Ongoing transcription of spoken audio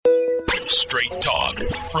Straight talk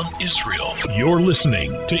from Israel. You're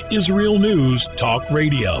listening to Israel News Talk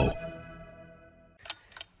Radio.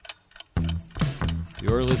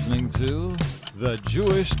 You're listening to The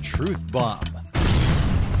Jewish Truth Bomb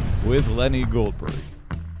with Lenny Goldberg.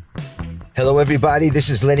 Hello, everybody. This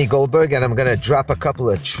is Lenny Goldberg, and I'm going to drop a couple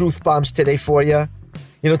of truth bombs today for you.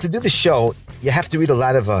 You know, to do the show, you have to read a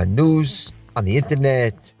lot of news on the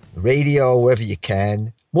internet, radio, wherever you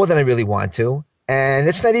can, more than I really want to. And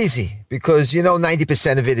it's not easy because,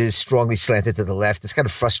 90% of it is strongly slanted to the left. It's kind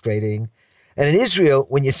of frustrating. And in Israel,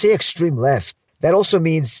 when you say extreme left, that also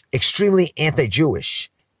means extremely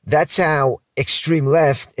anti-Jewish. That's how extreme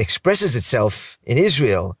left expresses itself in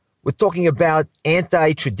Israel. We're talking about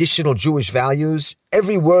anti-traditional Jewish values.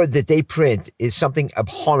 Every word that they print is something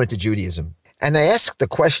abhorrent to Judaism. And I asked the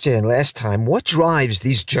question last time, what drives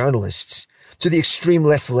these journalists to the extreme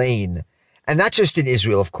left lane? And not just in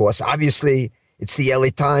Israel, of course. Obviously, it's the LA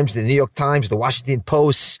Times, the New York Times, the Washington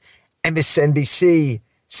Post, MSNBC,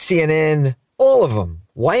 CNN, all of them.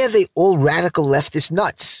 Why are they all radical leftist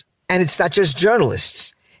nuts? And it's not just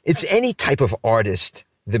journalists. It's any type of artist,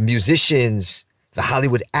 the musicians, the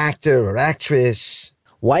Hollywood actor or actress.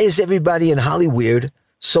 Why is everybody in Hollywood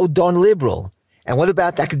so darn liberal? And what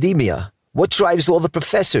about academia? What drives all the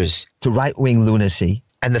professors to right-wing lunacy?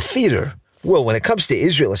 And the theater? Well, when it comes to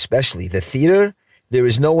Israel especially, the theater, there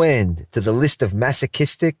is no end to the list of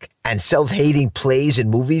masochistic and self-hating plays and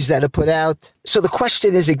movies that are put out. So the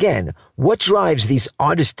question is again, what drives these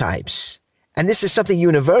artist types? And this is something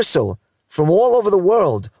universal from all over the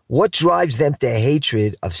world. What drives them to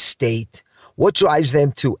hatred of state? What drives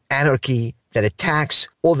them to anarchy that attacks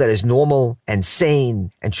all that is normal and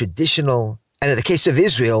sane and traditional? And in the case of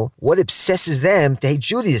Israel, what obsesses them to hate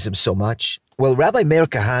Judaism so much? Well, Rabbi Meir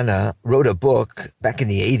Kahane wrote a book back in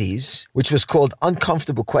the 80s, which was called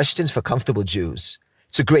Uncomfortable Questions for Comfortable Jews.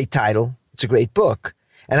 It's a great title. It's a great book.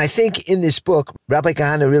 And I think in this book, Rabbi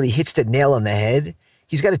Kahane really hits the nail on the head.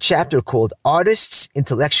 He's got a chapter called Artists,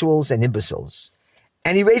 Intellectuals, and Imbeciles.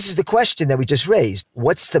 And he raises the question that we just raised.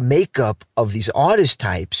 What's the makeup of these artist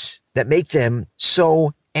types that make them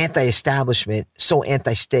so anti-establishment, so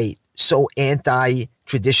anti-state, so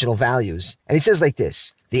anti-traditional values? And he says like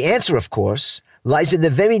this. The answer, of course, lies in the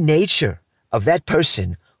very nature of that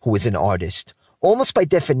person who is an artist. Almost by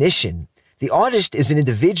definition, the artist is an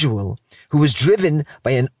individual who is driven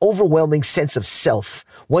by an overwhelming sense of self,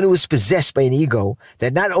 one who is possessed by an ego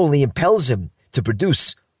that not only impels him to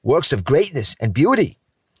produce works of greatness and beauty,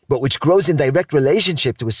 but which grows in direct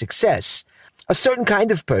relationship to his success. A certain kind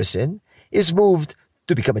of person is moved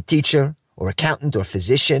to become a teacher or accountant or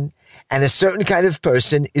physician, and a certain kind of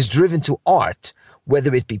person is driven to art,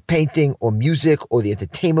 whether it be painting or music or the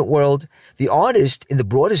entertainment world. The artist, in the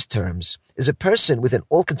broadest terms, is a person with an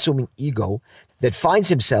all-consuming ego that finds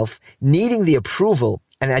himself needing the approval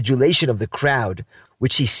and adulation of the crowd,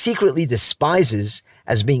 which he secretly despises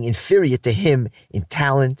as being inferior to him in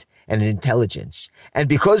talent and in intelligence. And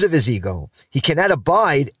because of his ego, he cannot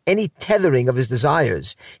abide any tethering of his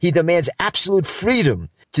desires. He demands absolute freedom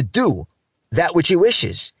to do that which he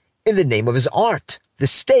wishes in the name of his art. The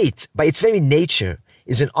state, by its very nature,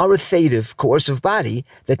 is an authoritative, coercive body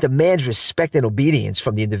that demands respect and obedience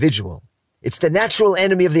from the individual. It's the natural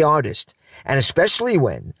enemy of the artist, and especially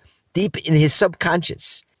when, deep in his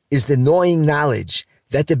subconscious, is the gnawing knowledge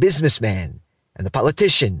that the businessman and the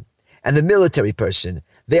politician and the military person,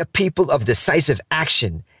 they are people of decisive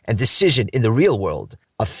action and decision in the real world,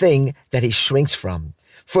 a thing that he shrinks from.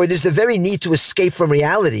 For it is the very need to escape from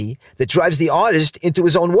reality that drives the artist into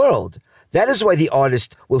his own world. That is why the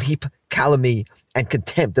artist will heap calumny and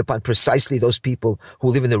contempt upon precisely those people who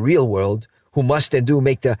live in the real world, who must and do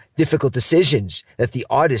make the difficult decisions that the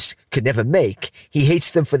artist could never make. He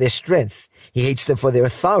hates them for their strength. He hates them for their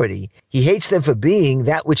authority. He hates them for being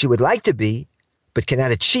that which he would like to be, but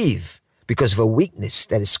cannot achieve because of a weakness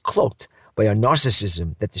that is cloaked by a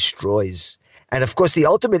narcissism that destroys. And of course, the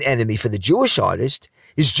ultimate enemy for the Jewish artist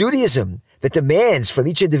is Judaism, that demands from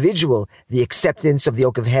each individual the acceptance of the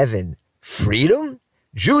yoke of heaven. Freedom?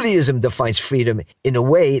 Judaism defines freedom in a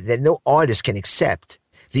way that no artist can accept.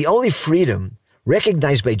 The only freedom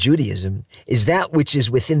recognized by Judaism is that which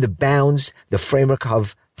is within the bounds, the framework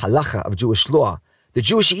of halacha, of Jewish law. The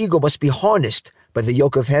Jewish ego must be harnessed by the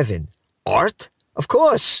yoke of heaven. Art? Of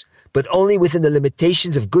course, but only within the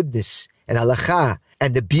limitations of goodness and halacha,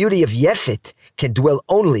 and the beauty of Yefet can dwell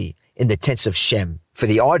only in the tents of Shem. For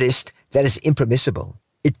the artist, that is impermissible.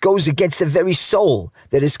 It goes against the very soul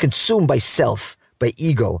that is consumed by self, by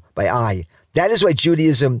ego, by I. That is why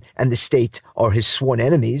Judaism and the state are his sworn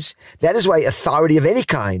enemies. That is why authority of any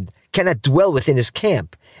kind cannot dwell within his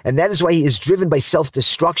camp. And that is why he is driven by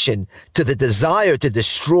self-destruction to the desire to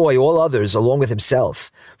destroy all others along with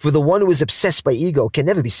himself. For the one who is obsessed by ego can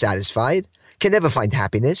never be satisfied, can never find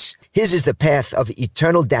happiness. His is the path of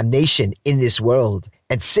eternal damnation in this world.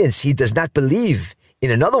 And since he does not believe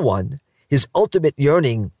in another one, his ultimate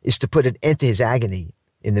yearning is to put an end to his agony.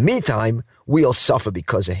 In the meantime, we all suffer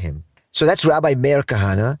because of him. So that's Rabbi Meir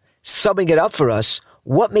Kahane summing it up for us.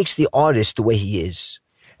 What makes the artist the way he is?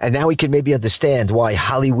 And now we can maybe understand why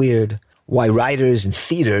Hollywood, why writers and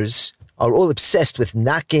theaters are all obsessed with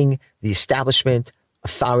knocking the establishment,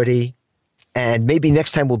 authority. And maybe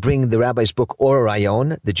next time we'll bring the rabbi's book, Or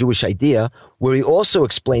Rayon, The Jewish Idea, where he also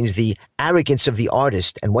explains the arrogance of the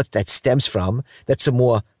artist and what that stems from. That's a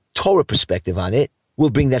more Torah perspective on it. We'll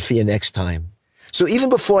bring that for you next time. So even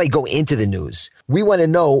before I go into the news, we want to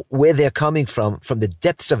know where they're coming from the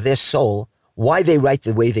depths of their soul, why they write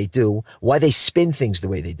the way they do, why they spin things the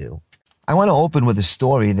way they do. I want to open with a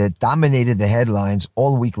story that dominated the headlines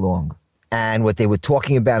all week long. And what they were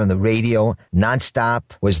talking about on the radio nonstop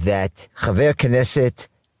was that Chaver Knesset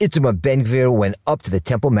Itamar Ben-Gvir went up to the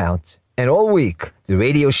Temple Mount. And all week, the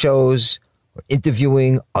radio shows were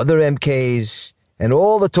interviewing other MKs and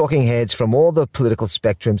all the talking heads from all the political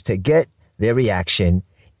spectrums to get their reaction.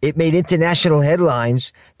 It made international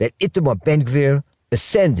headlines that Itamar Ben-Gvir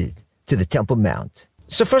ascended to the Temple Mount.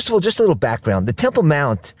 So first of all, just a little background. The Temple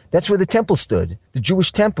Mount, that's where the temple stood, the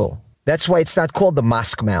Jewish temple. That's why it's not called the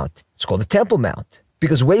Mosque Mount. It's called the Temple Mount.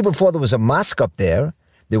 Because way before there was a mosque up there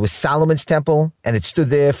was Solomon's temple, and it stood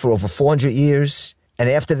there for over 400 years. And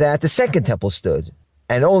after that, the second temple stood.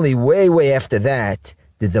 And only way after that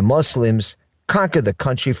did the Muslims conquer the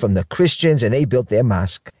country from the Christians, and they built their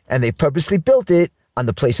mosque. And they purposely built it on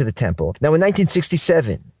the place of the temple. Now, in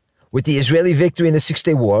 1967, with the Israeli victory in the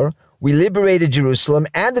Six-Day War, we liberated Jerusalem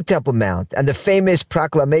and the Temple Mount, and the famous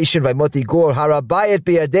proclamation by Moti Gur, Har Habayit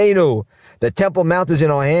Biyadenu, the Temple Mount is in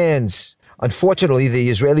our hands. Unfortunately, the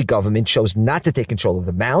Israeli government chose not to take control of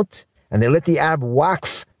the Mount, and they let the Arab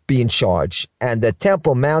Waqf be in charge, and the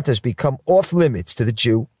Temple Mount has become off limits to the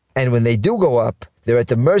Jew. And when they do go up, they're at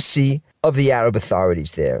the mercy of the Arab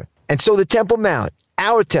authorities there. And so the Temple Mount,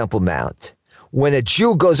 our Temple Mount, when a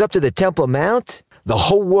Jew goes up to the Temple Mount, the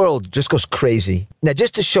whole world just goes crazy. Now,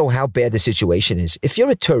 just to show how bad the situation is, if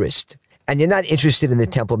you're a tourist and you're not interested in the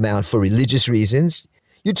Temple Mount for religious reasons,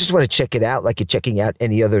 you just want to check it out like you're checking out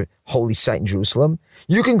any other holy site in Jerusalem,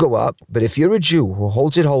 you can go up. But if you're a Jew who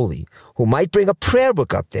holds it holy, who might bring a prayer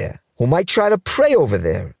book up there, who might try to pray over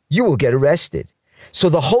there, you will get arrested. So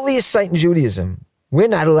the holiest site in Judaism, we're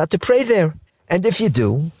not allowed to pray there. And if you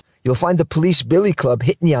do, you'll find the police billy club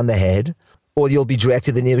hitting you on the head, or you'll be dragged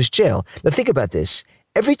to the nearest jail. Now think about this.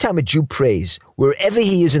 Every time a Jew prays, wherever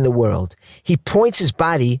he is in the world, he points his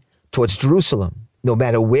body towards Jerusalem. No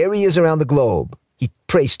matter where he is around the globe, he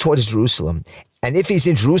prays towards Jerusalem. And if he's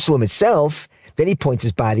in Jerusalem itself, then he points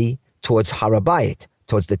his body towards Har Habayit,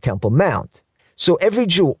 towards the Temple Mount. So every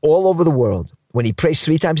Jew all over the world, when he prays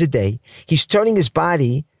 3 times a day, he's turning his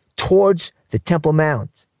body towards the Temple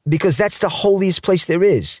Mount, because that's the holiest place there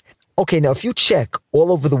is. Okay, now if you check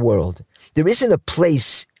all over the world, there isn't a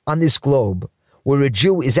place on this globe where a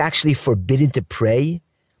Jew is actually forbidden to pray.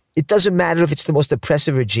 It doesn't matter if it's the most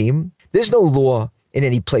oppressive regime. There's no law in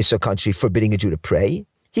any place or country forbidding a Jew to pray.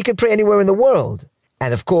 He can pray anywhere in the world.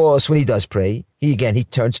 And of course, when he does pray, he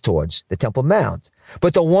turns towards the Temple Mount.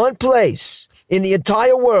 But the one place in the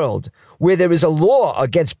entire world where there is a law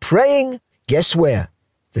against praying, guess where?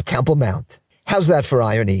 The Temple Mount. How's that for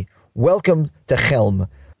irony? Welcome to Chelm.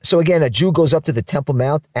 So again, a Jew goes up to the Temple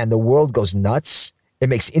Mount and the world goes nuts. It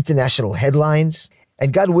makes international headlines.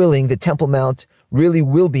 And God willing, the Temple Mount really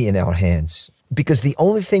will be in our hands. Because the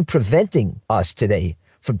only thing preventing us today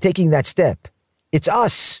from taking that step, it's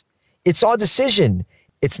us. It's our decision.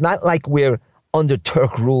 It's not like we're under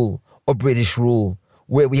Turk rule or British rule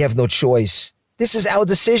where we have no choice. This is our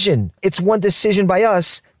decision. It's one decision by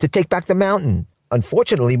us to take back the mountain.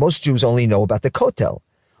 Unfortunately, most Jews only know about the Kotel.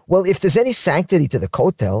 Well, if there's any sanctity to the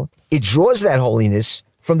Kotel, it draws that holiness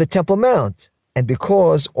from the Temple Mount. And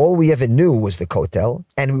because all we ever knew was the Kotel,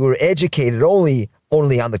 and we were educated only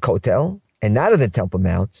on the Kotel, and not on the Temple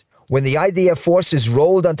Mount, when the IDF forces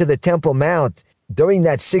rolled onto the Temple Mount during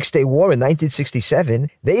that 6-Day War in 1967,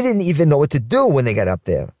 they didn't even know what to do when they got up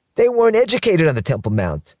there. They weren't educated on the Temple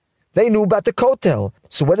Mount. They knew about the Kotel.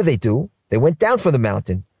 So what did? They went down from the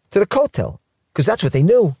mountain to the Kotel, because that's what they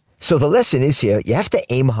knew. So the lesson is here, you have to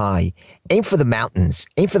aim high. Aim for the mountains.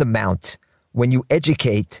 Aim for the mount. When you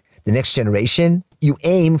educate the next generation, you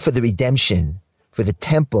aim for the redemption, for the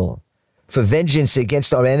temple, for vengeance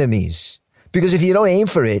against our enemies. Because if you don't aim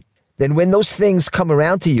for it, then when those things come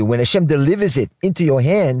around to you, when Hashem delivers it into your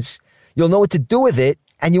hands, you'll know what to do with it,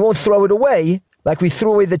 and you won't throw it away like we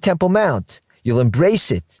threw away the Temple Mount. You'll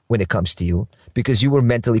embrace it when it comes to you because you were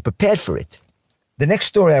mentally prepared for it. The next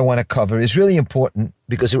story I want to cover is really important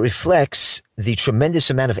because it reflects the tremendous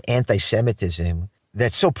amount of anti-Semitism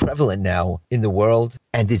that's so prevalent now in the world,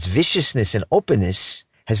 and its viciousness and openness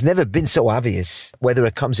has never been so obvious, whether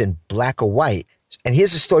it comes in black or white. And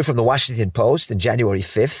here's a story from the Washington Post on January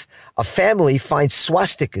 5th. A family finds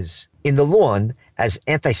swastikas in the lawn as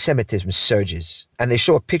anti-Semitism surges. And they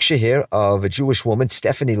show a picture here of a Jewish woman,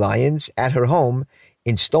 Stephanie Lyons, at her home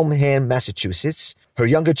in Stoneham, Massachusetts. Her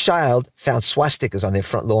younger child found swastikas on their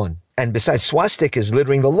front lawn. And besides swastikas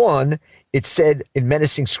littering the lawn, it said in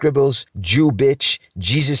menacing scribbles, Jew bitch,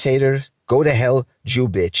 Jesus hater, go to hell, Jew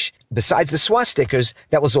bitch. Besides the swastikas,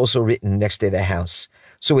 that was also written next to their house.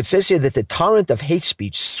 So it says here that the torrent of hate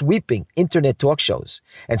speech sweeping internet talk shows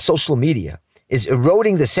and social media is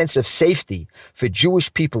eroding the sense of safety for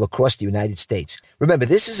Jewish people across the United States. Remember,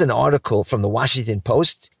 this is an article from the Washington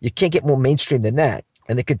Post. You can't get more mainstream than that.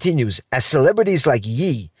 And it continues, as celebrities like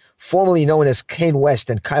Ye, formerly known as Kanye West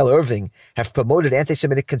and Kyle Irving, have promoted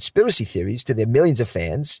anti-Semitic conspiracy theories to their millions of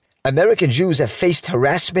fans, American Jews have faced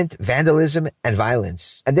harassment, vandalism, and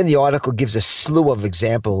violence. And then the article gives a slew of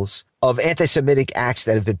examples of anti-Semitic acts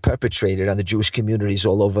that have been perpetrated on the Jewish communities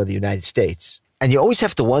all over the United States. And you always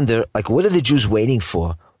have to wonder, what are the Jews waiting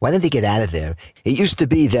for? Why didn't they get out of there? It used to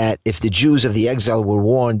be that if the Jews of the exile were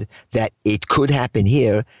warned that it could happen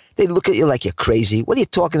here, they'd look at you like you're crazy. What are you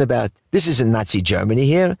talking about? This isn't Nazi Germany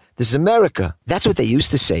here. This is America. That's what they used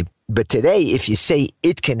to say. But today, if you say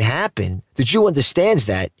it can happen, the Jew understands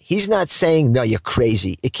that. He's not saying, no, you're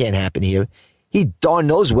crazy. It can't happen here. He darn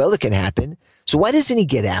knows well it can happen. So why doesn't he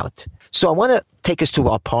get out? So I want to take us to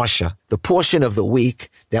our Parsha, the portion of the week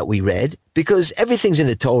that we read, because everything's in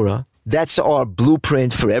the Torah. That's our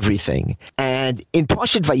blueprint for everything. And in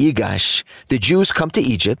Parshat Vayigash, the Jews come to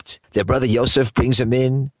Egypt. Their brother Yosef brings them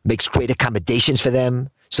in, makes great accommodations for them,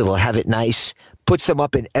 so they'll have it nice, puts them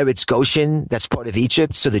up in Eretz Goshen, that's part of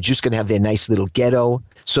Egypt, so the Jews can have their nice little ghetto,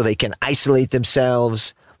 so they can isolate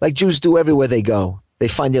themselves, like Jews do everywhere they go. They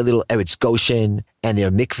find their little Eretz Goshen and their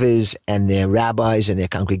mikvahs and their rabbis and their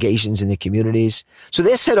congregations and their communities. So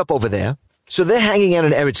they're set up over there. So they're hanging out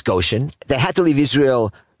in Eretz Goshen. They had to leave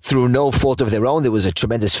Israel through no fault of their own. There was a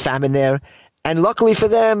tremendous famine there. And luckily for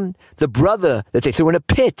them, the brother that they threw in a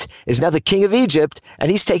pit is now the king of Egypt,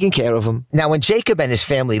 and he's taking care of them. Now, when Jacob and his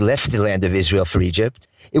family left the land of Israel for Egypt,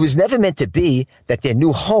 it was never meant to be that their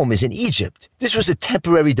new home is in Egypt. This was a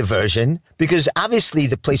temporary diversion because obviously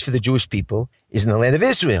the place for the Jewish people is in the land of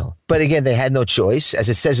Israel. But again, they had no choice. As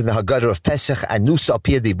it says in the Haggadah of Pesach, Anus al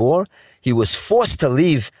Pir Dibor, he was forced to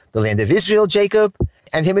leave the land of Israel, Jacob,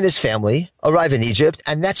 and him and his family arrive in Egypt,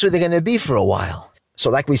 and that's where they're going to be for a while. So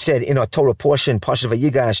like we said in our Torah portion, Parshat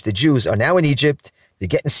Vayigash, the Jews are now in Egypt. They're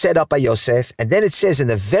getting set up by Yosef. And then it says in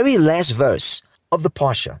the very last verse of the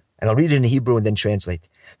Parsha, and I'll read it in Hebrew and then translate,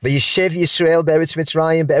 Vayishev Yisrael be'eretz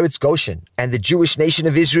Mitzrayim be'eretz Goshen. And the Jewish nation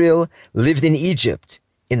of Israel lived in Egypt,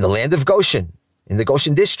 in the land of Goshen, in the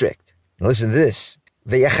Goshen district. Now listen to this.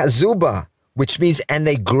 Vayachazuba, which means, and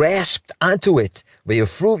they grasped onto it.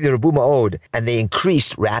 Vayafru Yerabu Ma'od, and they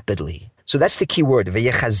increased rapidly. So that's the key word,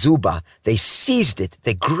 Vayechazuba. They seized it.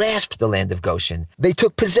 They grasped the land of Goshen. They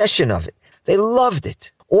took possession of it. They loved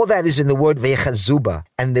it. All that is in the word Vayechazuba.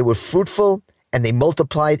 And they were fruitful and they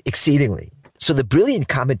multiplied exceedingly. So the brilliant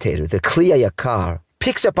commentator, the Kli Yakar,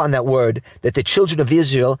 picks up on that word that the children of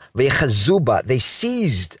Israel, Vayechazuba, they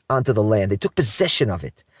seized onto the land. They took possession of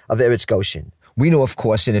it, of Eretz Goshen. We know, of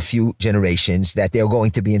course, in a few generations that they're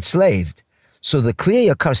going to be enslaved. So the Kli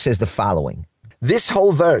Yakar says the following. This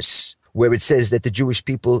whole verse, where it says that the Jewish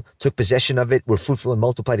people took possession of it, were fruitful and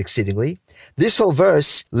multiplied exceedingly. This whole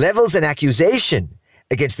verse levels an accusation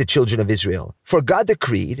against the children of Israel. For God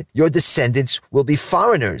decreed, your descendants will be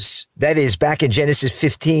foreigners. That is, back in Genesis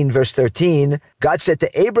 15, verse 13, God said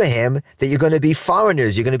to Abraham that you're going to be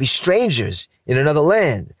foreigners, you're going to be strangers in another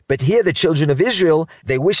land. But here the children of Israel,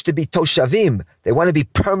 they wish to be toshavim. They want to be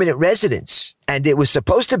permanent residents. And it was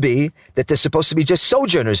supposed to be that they're supposed to be just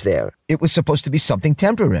sojourners there. It was supposed to be something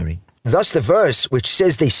temporary. Thus the verse, which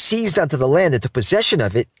says they seized onto the land and took possession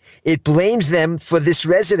of it, it blames them for this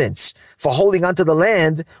residence, for holding onto the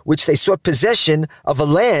land, which they sought possession of a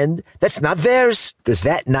land that's not theirs. Does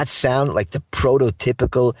that not sound like the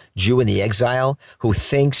prototypical Jew in the exile who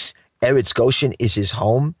thinks Eretz Goshen is his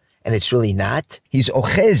home? And it's really not. He's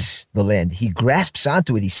ochez the land. He grasps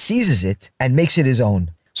onto it, he seizes it, and makes it his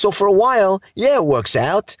own. So for a while, yeah, it works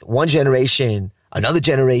out. One generation another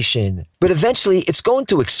generation. But eventually it's going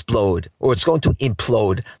to explode, or it's going to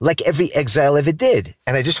implode, like every exile ever did.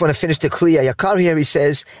 And I just want to finish the Kli Yakar here. He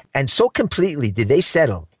says, and so completely did they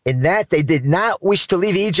settle in that they did not wish to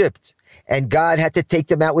leave Egypt, and God had to take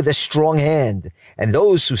them out with a strong hand. And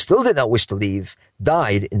those who still did not wish to leave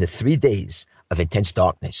died in the 3 days of intense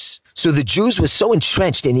darkness. So the Jews were so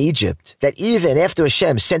entrenched in Egypt that even after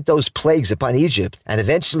Hashem sent those plagues upon Egypt, and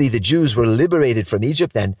eventually the Jews were liberated from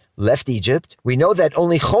Egypt and left Egypt, we know that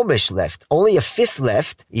only Chomesh left. Only a fifth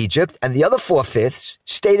left Egypt, and the other 4/5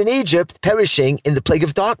 stayed in Egypt, perishing in the plague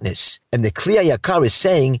of darkness. And the Kli Yakar is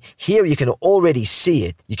saying, here you can already see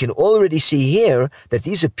it. You can already see here that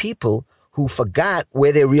these are people who forgot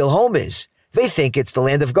where their real home is. They think it's the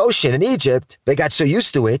land of Goshen in Egypt. They got so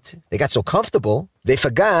used to it. They got so comfortable. They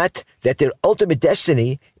forgot that their ultimate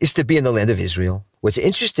destiny is to be in the land of Israel. What's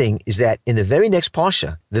interesting is that in the very next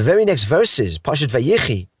Parsha, the very next verses, Parshat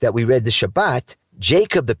Vayichi, that we read the Shabbat,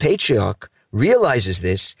 Jacob, the patriarch, realizes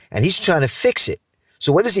this, and he's trying to fix it.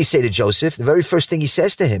 So what does he say to Joseph? The very first thing he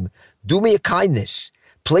says to him, do me a kindness.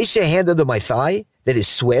 Place your hand under my thigh, that is,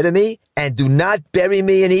 swear to me, and do not bury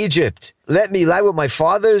me in Egypt. Let me lie with my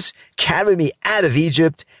fathers, carry me out of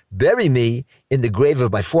Egypt, bury me in the grave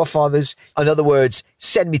of my forefathers. In other words,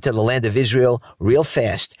 send me to the land of Israel real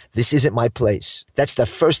fast. This isn't my place. That's the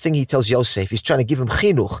first thing he tells Yosef. He's trying to give him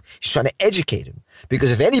chinuch. He's trying to educate him.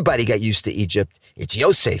 Because if anybody got used to Egypt, it's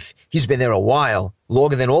Yosef. He's been there a while,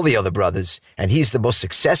 longer than all the other brothers, and he's the most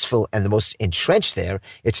successful and the most entrenched there.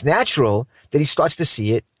 It's natural that he starts to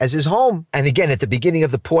see it as his home. And again, at the beginning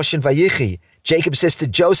of the portion Vayichi, Jacob says to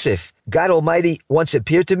Joseph, God Almighty once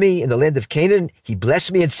appeared to me in the land of Canaan. He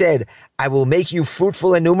blessed me and said, I will make you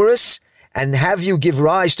fruitful and numerous, and have you give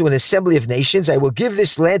rise to an assembly of nations. I will give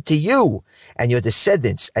this land to you and your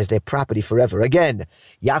descendants as their property forever. Again,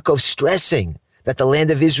 Yaakov stressing that the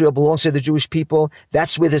land of Israel belongs to the Jewish people.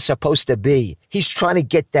 That's where they're supposed to be. He's trying to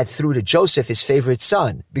get that through to Joseph, his favorite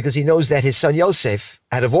son, because he knows that his son Yosef,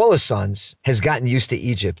 out of all his sons, has gotten used to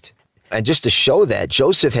Egypt. And just to show that,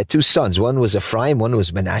 Joseph had 2 sons. One was Ephraim, one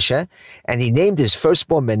was Manasseh. And he named his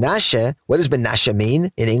firstborn Manasseh. What does Manasseh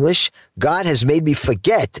mean in English? God has made me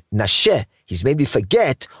forget, Nasheh. He's made me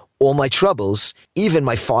forget all my troubles, even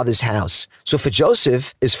my father's house. So for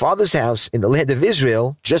Joseph, his father's house in the land of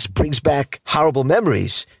Israel just brings back horrible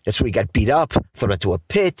memories. That's where he got beat up, thrown into a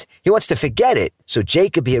pit. He wants to forget it. So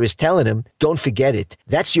Jacob here is telling him, don't forget it.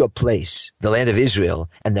 That's your place, the land of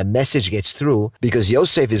Israel. And the message gets through because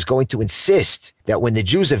Yosef is going to insist that when the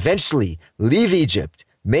Jews eventually leave Egypt,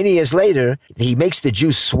 many years later, he makes the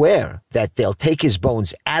Jews swear that they'll take his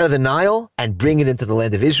bones out of the Nile and bring it into the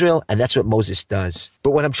land of Israel, and that's what Moses does.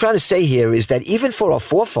 But what I'm trying to say here is that even for our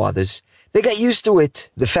forefathers, they got used to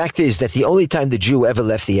it. The fact is that the only time the Jew ever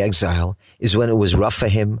left the exile is when it was rough for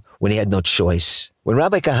him, when he had no choice. When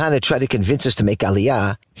Rabbi Kahana tried to convince us to make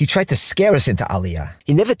Aliyah, he tried to scare us into Aliyah.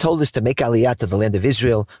 He never told us to make Aliyah to the land of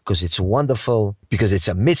Israel because it's wonderful, because it's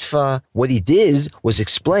a mitzvah. What he did was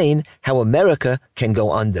explain how America can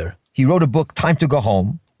go under. He wrote a book, Time to Go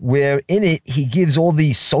Home, where in it he gives all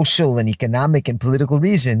the social and economic and political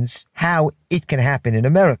reasons how it can happen in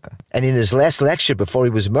America. And in his last lecture before he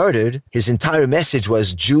was murdered, his entire message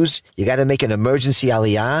was, Jews, you got to make an emergency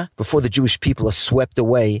aliyah before the Jewish people are swept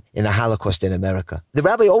away in a Holocaust in America. The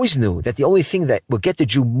rabbi always knew that the only thing that will get the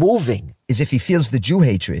Jew moving is if he feels the Jew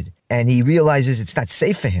hatred and he realizes it's not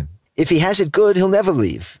safe for him. If he has it good, he'll never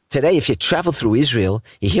leave. Today, if you travel through Israel,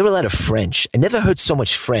 you hear a lot of French. I never heard so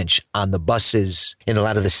much French on the buses, in a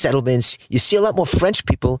lot of the settlements. You see a lot more French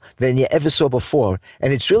people than you ever saw before.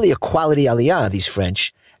 And it's really a quality aliyah, these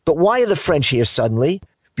French. But why are the French here suddenly?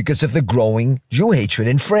 Because of the growing Jew hatred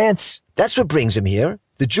in France. That's what brings him here.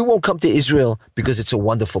 The Jew won't come to Israel because it's a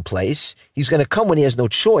wonderful place. He's going to come when he has no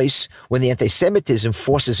choice, when the anti-Semitism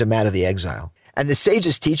forces him out of the exile. And the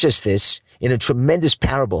sages teach us this in a tremendous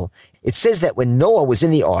parable. It says that when Noah was in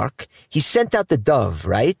the ark, he sent out the dove,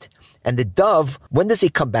 right? And the dove, when does he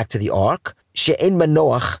come back to the ark? She'en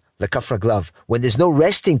manoach lekaf raglav, when there's no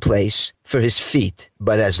resting place for his feet.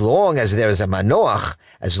 But as long as there is a manoach,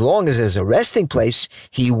 as long as there's a resting place,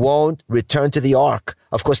 he won't return to the ark.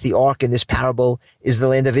 Of course, the ark in this parable is the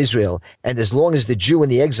land of Israel. And as long as the Jew in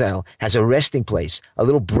the exile has a resting place, a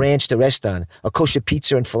little branch to rest on, a kosher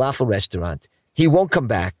pizza and falafel restaurant, he won't come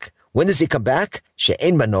back. When does he come back?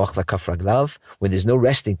 She'en manoach lekaf raglav, when there's no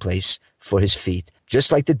resting place for his feet,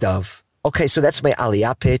 just like the dove. Okay, so that's my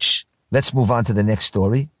aliyah pitch. Let's move on to the next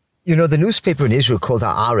story. You know, the newspaper in Israel called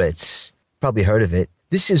Haaretz, probably heard of it.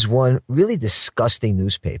 This is one really disgusting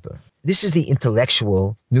newspaper. This is the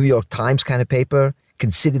intellectual New York Times kind of paper,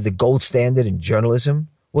 considered the gold standard in journalism.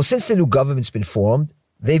 Well, since the new government's been formed,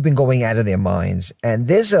 they've been going out of their minds. And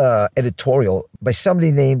there's a editorial by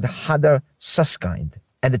somebody named Hadar Suskind.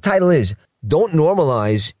 And the title is, Don't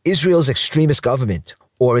Normalize Israel's Extremist Government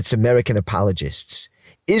or Its American Apologists.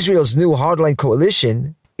 Israel's new hardline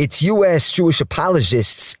coalition, its U.S. Jewish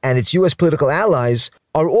apologists, and its U.S. political allies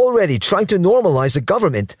are already trying to normalize a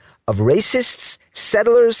government of racists,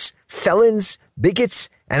 settlers, felons, bigots,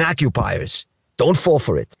 and occupiers. Don't fall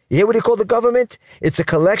for it. You hear what he called the government? It's a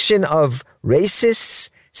collection of racists,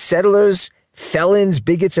 settlers, felons,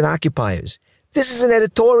 bigots, and occupiers. This is an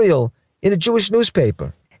editorial in a Jewish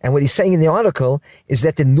newspaper. And what he's saying in the article is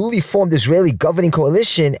that the newly formed Israeli governing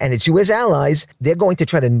coalition and its U.S. allies, they're going to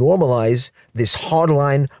try to normalize this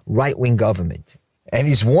hardline right-wing government. And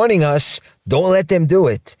he's warning us, don't let them do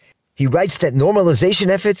it. He writes that normalization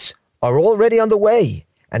efforts are already underway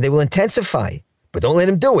and they will intensify, but don't let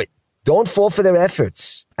them do it. Don't fall for their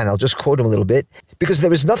efforts. And I'll just quote him a little bit, because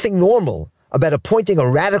there is nothing normal about appointing a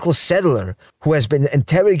radical settler who has been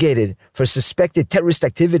interrogated for suspected terrorist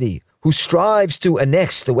activity, who strives to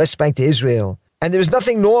annex the West Bank to Israel. And there is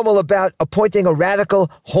nothing normal about appointing a radical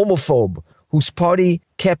homophobe whose party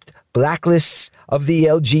kept blacklists of the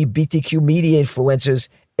LGBTQ media influencers,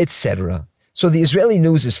 etc. So the Israeli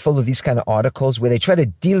news is full of these kind of articles where they try to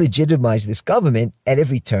delegitimize this government at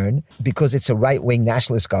every turn because it's a right-wing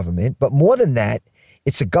nationalist government. But more than that,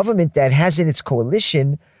 it's a government that has in its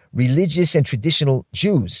coalition religious and traditional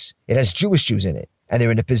Jews. It has Jewish Jews in it. And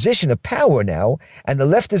they're in a position of power now, and the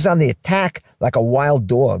left is on the attack like a wild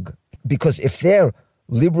dog. Because if their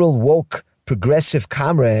liberal, woke, progressive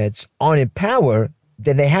comrades aren't in power,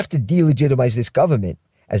 then they have to delegitimize this government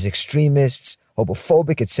as extremists,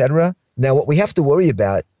 homophobic, etc. Now, what we have to worry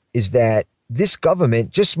about is that this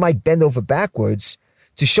government just might bend over backwards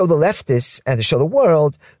to show the leftists and to show the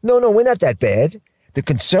world, no, we're not that bad. The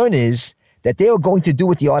concern is that they are going to do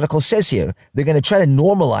what the article says here. They're going to try to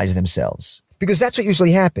normalize themselves. Because that's what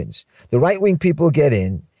usually happens. The right-wing people get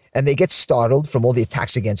in and they get startled from all the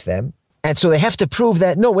attacks against them. And so they have to prove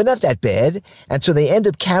that, no, we're not that bad. And so they end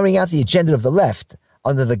up carrying out the agenda of the left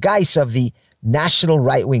under the guise of the National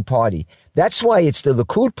Right-Wing Party. That's why it's the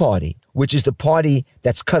Likud Party, which is the party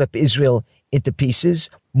that's cut up Israel into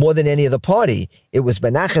pieces more than any other party. It was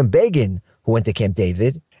Menachem Begin who went to Camp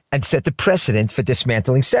David and set the precedent for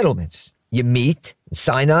dismantling settlements. Yamit,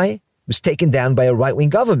 Sinai, was taken down by a right-wing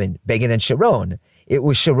government, Begin and Sharon. It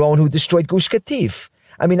was Sharon who destroyed Gush Katif.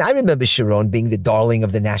 I mean, I remember Sharon being the darling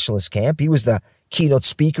of the nationalist camp. He was the keynote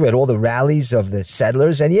speaker at all the rallies of the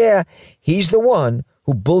settlers. And yeah, he's the one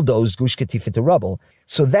who bulldozed Gush Katif into rubble.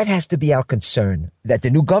 So that has to be our concern, that the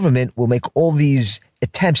new government will make all these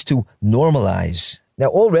attempts to normalize. Now,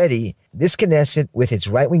 already, this Knesset, with its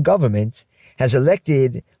right-wing government, has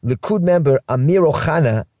elected Likud member Amir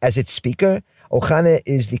Ohana as its speaker. Ohana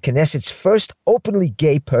is the Knesset's first openly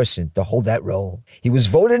gay person to hold that role. He was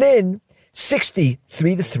voted in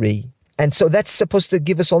 63-3. And so that's supposed to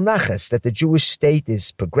give us all nachas, that the Jewish state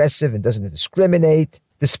is progressive and doesn't discriminate.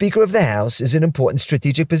 The Speaker of the House is an important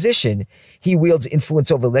strategic position. He wields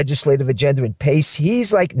influence over legislative agenda and pace.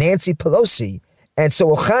 He's like Nancy Pelosi. And so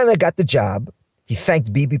Ohana got the job. He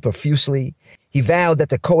thanked Bibi profusely. He vowed that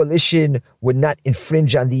the coalition would not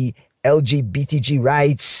infringe on the LGBTG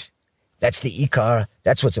rights. That's the Ikar.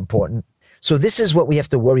 That's what's important. So this is what we have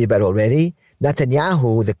to worry about already.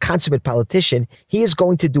 Netanyahu, the consummate politician, he is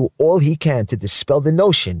going to do all he can to dispel the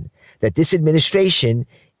notion that this administration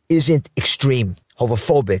isn't extreme,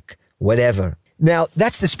 homophobic, whatever. Now,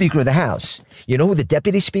 that's the Speaker of the House. You know who the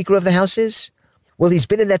Deputy Speaker of the House is? Well, he's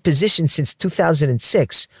been in that position since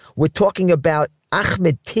 2006. We're talking about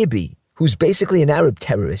Ahmed Tibi, who's basically an Arab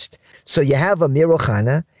terrorist. So you have Amir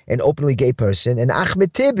Ohana, an openly gay person, and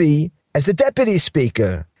Ahmed Tibi as the Deputy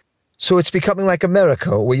Speaker. So it's becoming like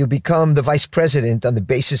America, where you become the vice president on the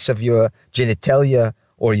basis of your genitalia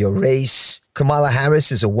or your race. Kamala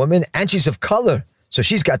Harris is a woman, and she's of color, so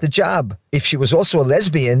she's got the job. If she was also a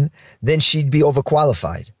lesbian, then she'd be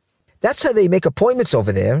overqualified. That's how they make appointments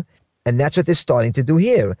over there, and that's what they're starting to do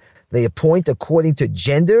here. They appoint according to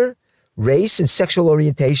gender, race, and sexual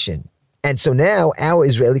orientation. And so now our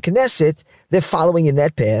Israeli Knesset, they're following in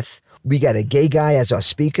that path. We got a gay guy as our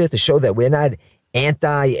speaker to show that we're not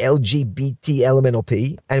anti-LGBT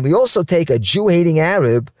LMNOP. And we also take a Jew-hating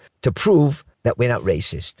Arab to prove that we're not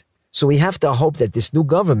racist. So we have to hope that this new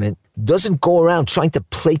government doesn't go around trying to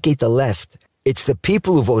placate the left. It's the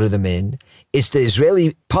people who voted them in. It's the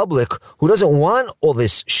Israeli public who doesn't want all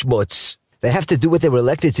this schmutz. They have to do what they were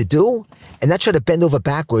elected to do and not try to bend over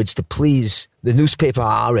backwards to please the newspaper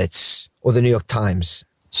Haaretz or the New York Times.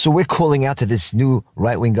 So we're calling out to this new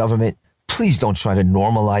right-wing government, please don't try to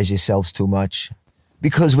normalize yourselves too much.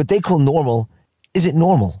 Because what they call normal isn't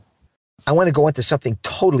normal. I want to go into something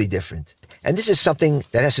totally different. And this is something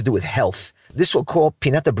that has to do with health. This we'll call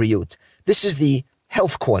Pinat HaBriyut. This is the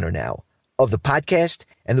health corner now of the podcast.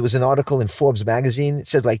 And there was an article in Forbes magazine. It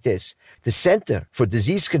said like this: the Center for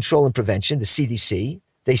Disease Control and Prevention, the CDC,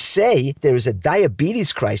 they say there is a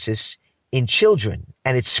diabetes crisis in children,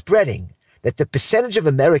 and it's spreading, that the percentage of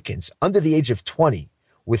Americans under the age of 20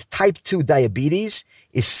 with type 2 diabetes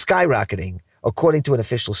is skyrocketing, according to an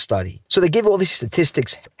official study. So they give all these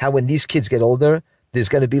statistics, how when these kids get older, there's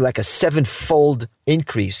going to be like a 7-fold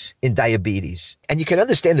increase in diabetes. And you can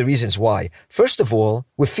understand the reasons why. First of all,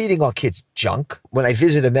 we're feeding our kids junk. When I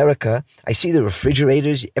visit America, I see the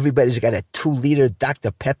refrigerators. Everybody's got a 2-liter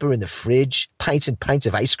Dr. Pepper in the fridge, pints and pints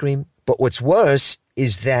of ice cream. But what's worse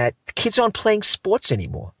is that kids aren't playing sports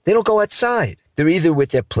anymore. They don't go outside. They're either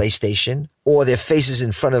with their PlayStation or their faces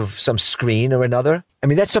in front of some screen or another. I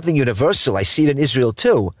mean, that's something universal. I see it in Israel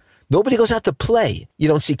too. Nobody goes out to play. You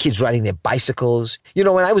don't see kids riding their bicycles. You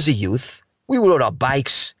know, when I was a youth, we rode our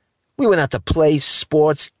bikes. We went out to play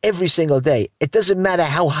sports every single day. It doesn't matter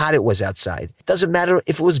how hot it was outside. It doesn't matter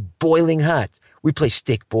if it was boiling hot. We play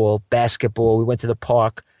stickball, basketball. We went to the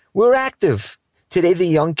park. We were active. Today, the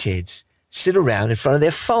young kids sit around in front of their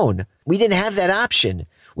phone. We didn't have that option.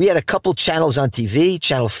 We had a couple channels on TV,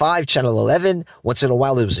 Channel 5, Channel 11. Once in a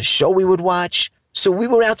while, there was a show we would watch. So we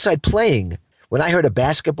were outside playing. When I heard a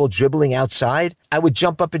basketball dribbling outside, I would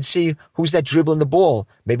jump up and see who's that dribbling the ball.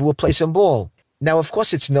 Maybe we'll play some ball. Now, of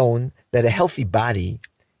course, it's known that a healthy body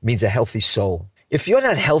means a healthy soul. If you're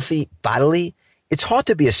not healthy bodily, it's hard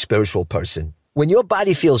to be a spiritual person. When your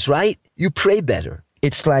body feels right, you pray better.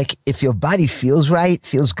 It's like if your body feels right,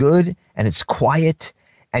 feels good, and it's quiet,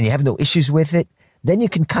 and you have no issues with it, then you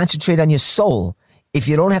can concentrate on your soul. If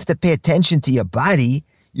you don't have to pay attention to your body,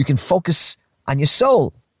 you can focus on your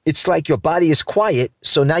soul. It's like your body is quiet,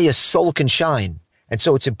 so now your soul can shine. And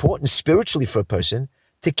so it's important spiritually for a person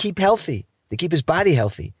to keep healthy, to keep his body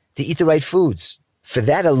healthy, to eat the right foods. For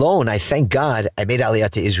that alone, I thank God I made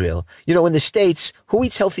Aliyah to Israel. You know, in the States, who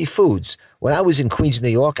eats healthy foods? When I was in Queens, New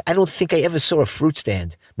York, I don't think I ever saw a fruit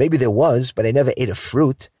stand. Maybe there was, but I never ate a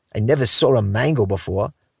fruit. I never saw a mango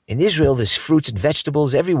before. In Israel, there's fruits and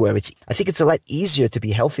vegetables everywhere. I think it's a lot easier to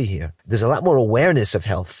be healthy here. There's a lot more awareness of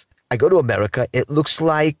health. I go to America, it looks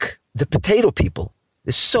like the potato people.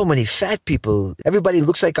 There's so many fat people. Everybody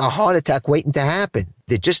looks like a heart attack waiting to happen.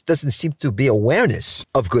 There just doesn't seem to be awareness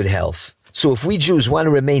of good health. So if we Jews want to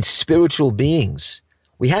remain spiritual beings,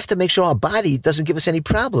 we have to make sure our body doesn't give us any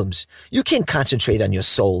problems. You can't concentrate on your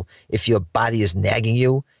soul if your body is nagging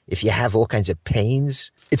you, if you have all kinds of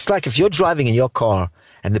pains. It's like if you're driving in your car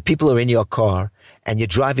and the people are in your car and you're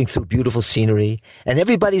driving through beautiful scenery and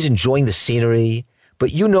everybody's enjoying the scenery,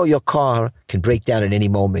 but you know your car can break down at any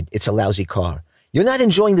moment. It's a lousy car. You're not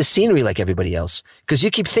enjoying the scenery like everybody else because you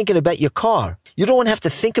keep thinking about your car. You don't want to have to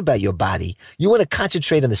think about your body. You want to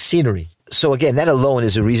concentrate on the scenery. So again, that alone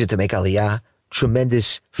is a reason to make Aliyah.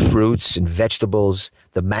 Tremendous fruits and vegetables.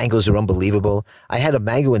 The mangoes are unbelievable. I had a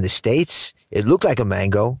mango in the States. It looked like a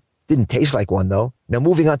mango. Didn't taste like one though. Now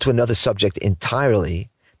moving on to another subject entirely.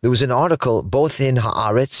 There was an article both in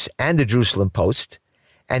Haaretz and the Jerusalem Post.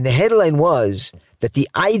 And the headline was that the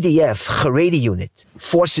IDF Haredi unit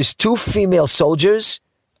forces 2 female soldiers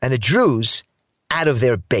and a Druze out of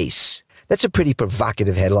their base. That's a pretty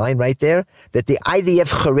provocative headline right there, that the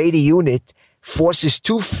IDF Haredi unit forces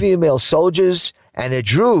 2 female soldiers and a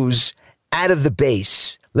Druze out of the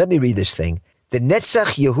base. Let me read this thing. The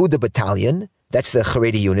Netzach Yehuda battalion, that's the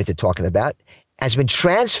Haredi unit they're talking about, has been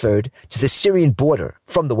transferred to the Syrian border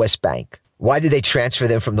from the West Bank. Why did they transfer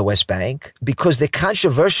them from the West Bank? Because the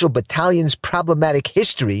controversial battalion's problematic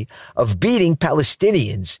history of beating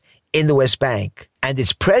Palestinians in the West Bank and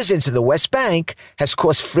its presence in the West Bank has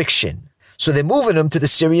caused friction. So they're moving them to the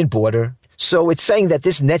Syrian border. So it's saying that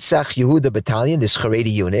this Netzach Yehuda battalion, this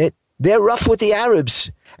Haredi unit, they're rough with the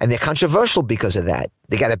Arabs and they're controversial because of that.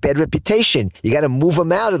 They got a bad reputation. You got to move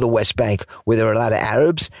them out of the West Bank where there are a lot of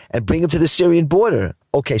Arabs and bring them to the Syrian border.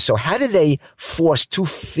 Okay, so how did they force 2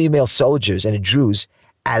 female soldiers and a Druze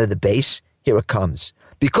out of the base? Here it comes.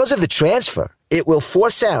 Because of the transfer, it will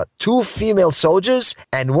force out 2 female soldiers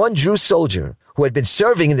and 1 Druze soldier who had been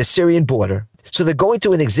serving in the Syrian border. So they're going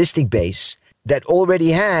to an existing base that already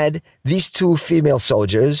had these 2 female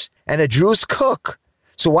soldiers and a Druze cook.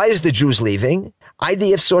 So why is the Druze leaving?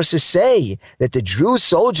 IDF sources say that the Druze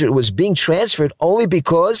soldier was being transferred only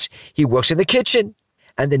because he works in the kitchen.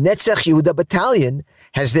 And the Netzach Yehuda battalion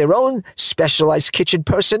has their own specialized kitchen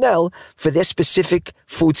personnel for their specific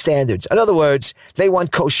food standards. In other words, they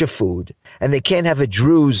want kosher food, and they can't have a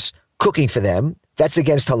Druze cooking for them. That's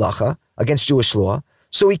against halacha, against Jewish law.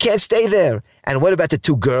 so he can't stay there. And what about the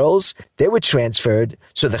 2 girls? They were transferred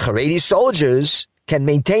so the Haredi soldiers can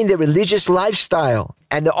maintain their religious lifestyle.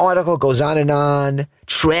 And the article goes on,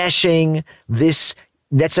 trashing this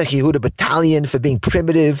Netzach Yehuda battalion for being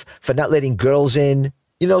primitive, for not letting girls in.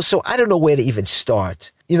 So I don't know where to even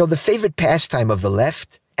start. The favorite pastime of the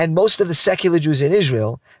left, and most of the secular Jews in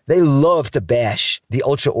Israel, they love to bash the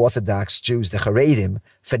ultra-Orthodox Jews, the Haredim,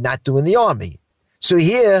 for not doing the army. So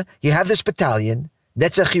here, you have this battalion,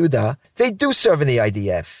 Netzach Yehuda. They do serve in the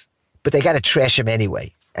IDF, but they got to trash them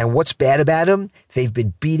anyway. And what's bad about them? They've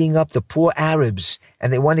been beating up the poor Arabs,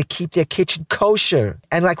 and they want to keep their kitchen kosher.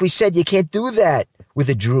 And like we said, you can't do that with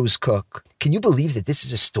a Druze cook. Can you believe that this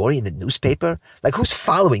is a story in the newspaper? Like, who's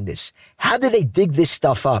following this? How do they dig this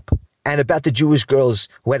stuff up? And about the Jewish girls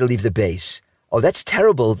who had to leave the base. Oh, that's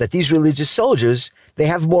terrible that these religious soldiers, they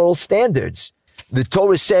have moral standards. The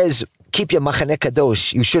Torah says, keep your Machaneh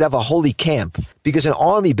Kadosh. You should have a holy camp, because an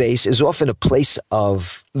army base is often a place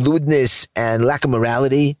of lewdness and lack of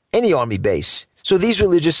morality. Any army base. So these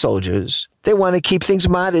religious soldiers, they want to keep things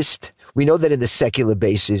modest. We know that in the secular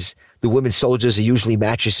bases, the women soldiers are usually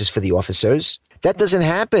mattresses for the officers. That doesn't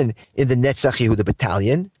happen in the Netzach Yehuda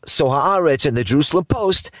battalion. So Haaretz and the Jerusalem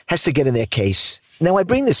Post has to get in their case. Now, I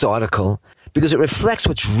bring this article because it reflects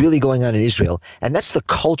what's really going on in Israel, and that's the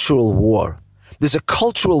cultural war. There's a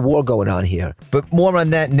cultural war going on here. But more on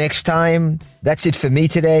that next time. That's it for me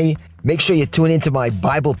today. Make sure you tune into my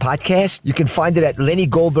Bible podcast. You can find it at Lenny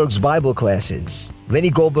Goldberg's Bible Classes. Lenny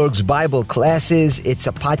Goldberg's Bible Classes. It's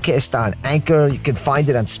a podcast on Anchor. You can find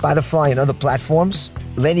it on Spotify and other platforms.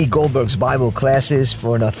 Lenny Goldberg's Bible Classes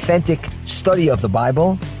for an authentic study of the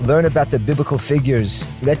Bible. Learn about the biblical figures.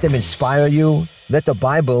 Let them inspire you. Let the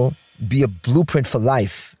Bible be a blueprint for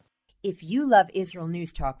life. If you love Israel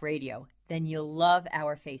News Talk Radio, then you'll love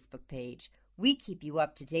our Facebook page. We keep you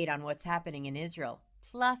up to date on what's happening in Israel,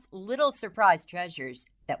 plus little surprise treasures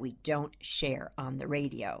that we don't share on the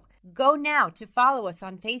radio. Go now to follow us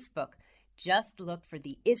on Facebook. Just look for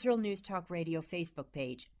the Israel News Talk Radio Facebook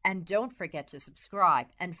page, and don't forget to subscribe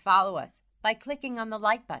and follow us by clicking on the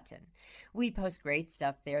like button. We post great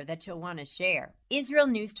stuff there that you'll want to share. Israel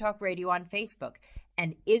News Talk Radio on Facebook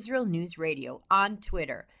and Israel News Radio on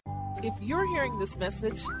Twitter. If you're hearing this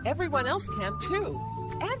message, everyone else can too.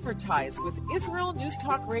 Advertise with Israel News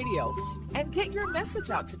Talk Radio and get your message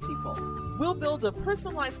out to people. We'll build a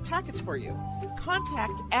personalized package for you.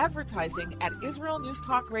 Contact advertising at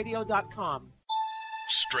israelnewstalkradio.com.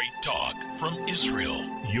 Straight talk from Israel.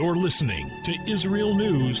 You're listening to Israel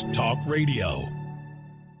News Talk Radio.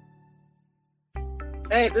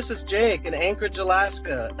 Hey, this is Jake in Anchorage,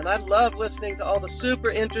 Alaska, and I love listening to all the super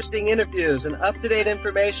interesting interviews and up-to-date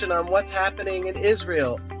information on what's happening in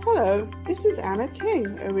Israel. Hello, this is Anna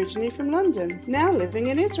King, originally from London, now living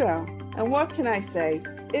in Israel. And what can I say?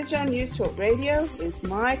 Israel News Talk Radio is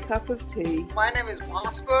my cup of tea. My name is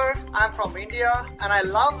Bhaskar. I'm from India, and I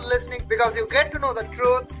love listening because you get to know the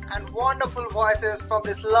truth and wonderful voices from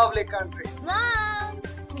this lovely country. Mom!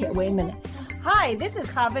 Okay, wait a minute. Hi, this is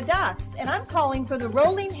Chava Dax, and I'm calling from the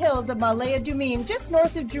rolling hills of Ma'ale Adumim, just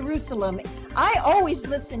north of Jerusalem. I always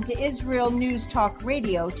listen to Israel News Talk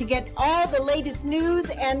Radio to get all the latest news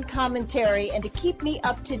and commentary and to keep me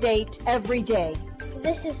up to date every day.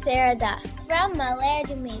 This is Sarah Dax from Ma'ale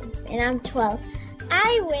Adumim, and I'm 12.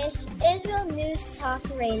 I wish Israel News Talk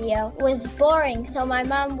Radio was boring so my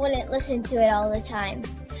mom wouldn't listen to it all the time.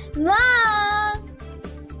 Mom!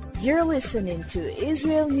 You're listening to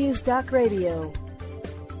Israel News Talk Radio.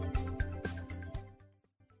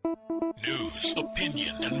 News,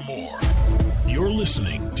 opinion, and more. You're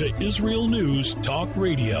listening to Israel News Talk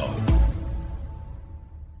Radio.